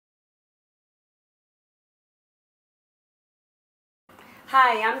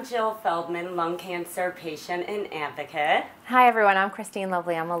Hi, I'm Jill Feldman, lung cancer patient and advocate. Hi everyone, I'm Christine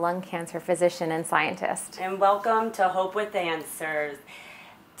Lovely. I'm a lung cancer physician and scientist. And welcome to Hope with Answers.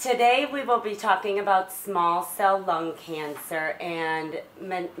 Today we will be talking about small cell lung cancer, and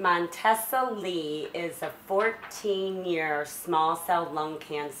Montessa Lee is a 14-year small cell lung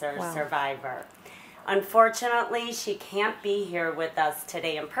cancer survivor. Unfortunately, she can't be here with us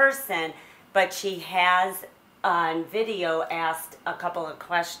today in person, but she has on video asked a couple of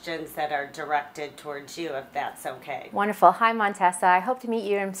questions that are directed towards you, if that's okay. Wonderful. Hi Montessa. I hope to meet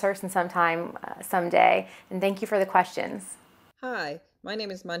you in person someday, and thank you for the questions. Hi, my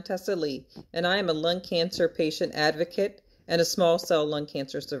name is Montessa Lee, and I am a lung cancer patient advocate and a small cell lung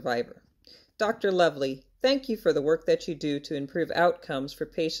cancer survivor. Dr. Lovely, thank you for the work that you do to improve outcomes for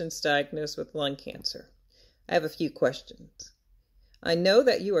patients diagnosed with lung cancer. I have a few questions. I know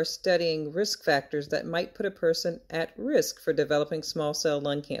that you are studying risk factors that might put a person at risk for developing small cell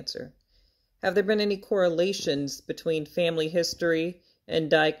lung cancer. Have there been any correlations between family history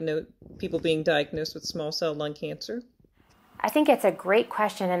and people being diagnosed with small cell lung cancer? I think it's a great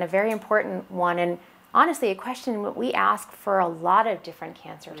question and a very important one, and honestly a question that we ask for a lot of different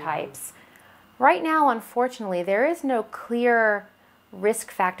cancer types. Right now, unfortunately, there is no clear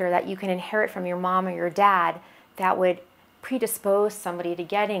risk factor that you can inherit from your mom or your dad that would predispose somebody to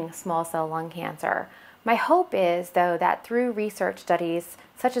getting small cell lung cancer. My hope is, though, that through research studies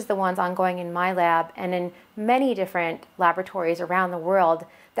such as the ones ongoing in my lab and in many different laboratories around the world,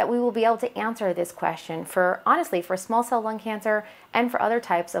 that we will be able to answer this question honestly, for small cell lung cancer and for other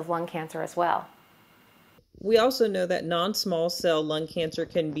types of lung cancer as well. We also know that non-small cell lung cancer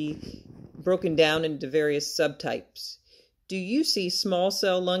can be broken down into various subtypes. Do you see small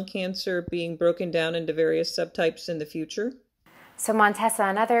cell lung cancer being broken down into various subtypes in the future? So Montessa,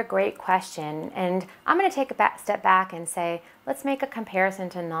 another great question, and I'm going to take a step back and say, let's make a comparison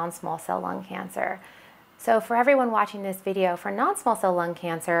to non-small cell lung cancer. So for everyone watching this video, for non-small cell lung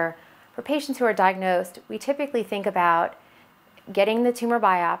cancer, for patients who are diagnosed, we typically think about getting the tumor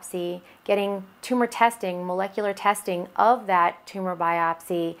biopsy, getting tumor testing, molecular testing of that tumor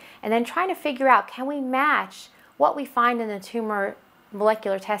biopsy, and then trying to figure out, can we match what we find in the tumor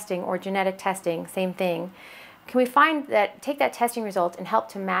molecular testing or genetic testing, same thing. Can we take that testing result and help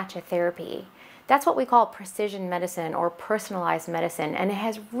to match a therapy? That's what we call precision medicine or personalized medicine, and it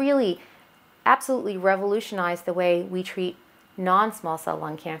has really absolutely revolutionized the way we treat non-small cell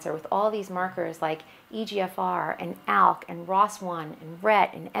lung cancer with all these markers like EGFR and ALK and ROS1 and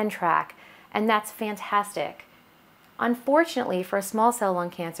RET and NTRK, and that's fantastic. Unfortunately, for small cell lung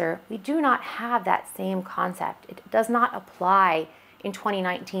cancer, we do not have that same concept. It does not apply in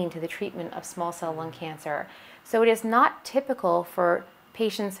 2019 to the treatment of small cell lung cancer. So it is not typical for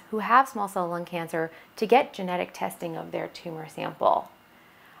patients who have small cell lung cancer to get genetic testing of their tumor sample.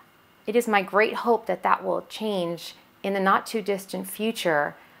 It is my great hope that that will change in the not too distant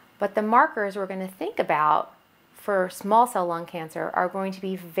future, but the markers we're going to think about for small cell lung cancer are going to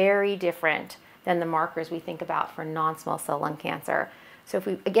be very different than the markers we think about for non-small cell lung cancer. So if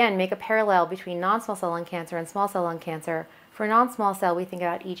we, again, make a parallel between non-small cell lung cancer and small cell lung cancer, for non-small cell we think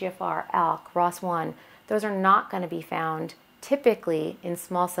about EGFR, ALK, ROS1. Those are not going to be found typically in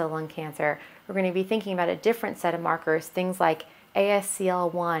small cell lung cancer. We're going to be thinking about a different set of markers, things like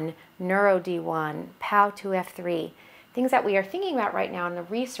ASCL1, NeuroD1, POW2F3, things that we are thinking about right now on the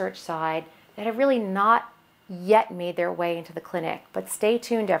research side that have really not yet made their way into the clinic. But stay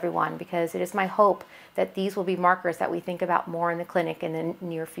tuned, everyone, because it is my hope that these will be markers that we think about more in the clinic in the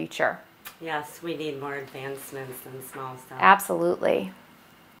near future. Yes, we need more advancements in small cell. Absolutely.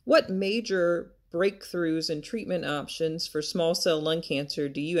 What major breakthroughs and treatment options for small cell lung cancer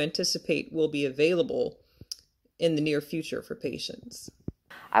do you anticipate will be available in the near future for patients?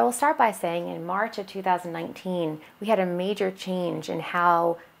 I will start by saying in March of 2019, we had a major change in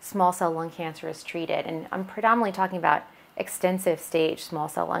how small cell lung cancer is treated. And I'm predominantly talking about extensive stage small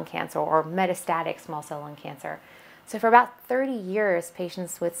cell lung cancer or metastatic small cell lung cancer. So for about 30 years,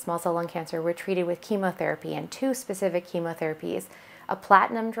 patients with small cell lung cancer were treated with chemotherapy, and two specific chemotherapies: a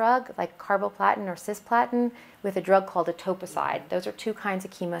platinum drug like carboplatin or cisplatin with a drug called etoposide. Those are two kinds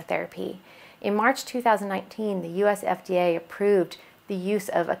of chemotherapy. In March 2019, the US FDA approved the use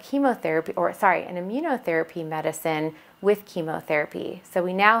of an immunotherapy medicine with chemotherapy. So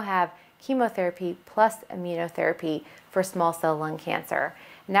we now have chemotherapy plus immunotherapy for small cell lung cancer.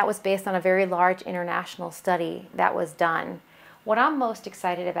 And that was based on a very large international study that was done. What I'm most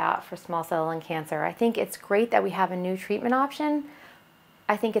excited about for small cell lung cancer, I think it's great that we have a new treatment option.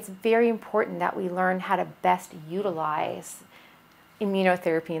 I think it's very important that we learn how to best utilize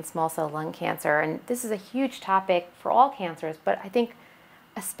immunotherapy in small cell lung cancer. And this is a huge topic for all cancers, but I think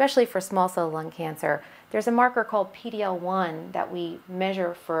especially for small cell lung cancer. There's a marker called PD-L1 that we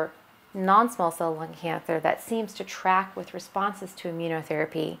measure for non-small cell lung cancer that seems to track with responses to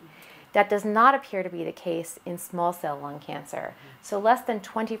immunotherapy. That does not appear to be the case in small cell lung cancer. So less than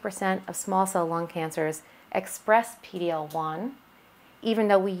 20% of small cell lung cancers express PD-L1, even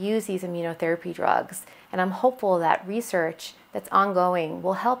though we use these immunotherapy drugs. And I'm hopeful that research that's ongoing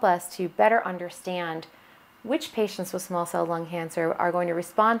will help us to better understand which patients with small cell lung cancer are going to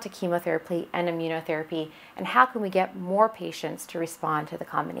respond to chemotherapy and immunotherapy, and how can we get more patients to respond to the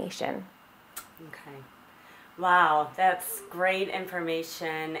combination. Okay. Wow, that's great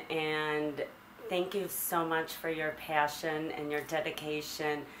information, and thank you so much for your passion and your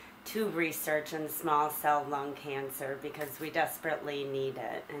dedication to research in small cell lung cancer, because we desperately need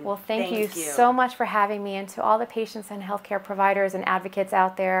it. And well, thank you so much for having me, and to all the patients and healthcare providers and advocates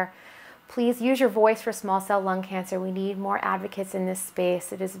out there, please use your voice for small cell lung cancer. We need more advocates in this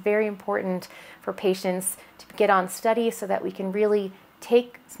space. It is very important for patients to get on studies so that we can really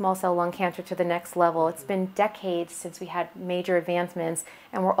take small cell lung cancer to the next level. It's been decades since we had major advancements,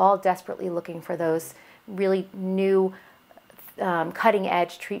 and we're all desperately looking for those really new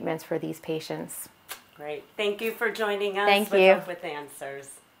cutting-edge treatments for these patients. Great. Thank you for joining us Thank with you. Hope with Answers.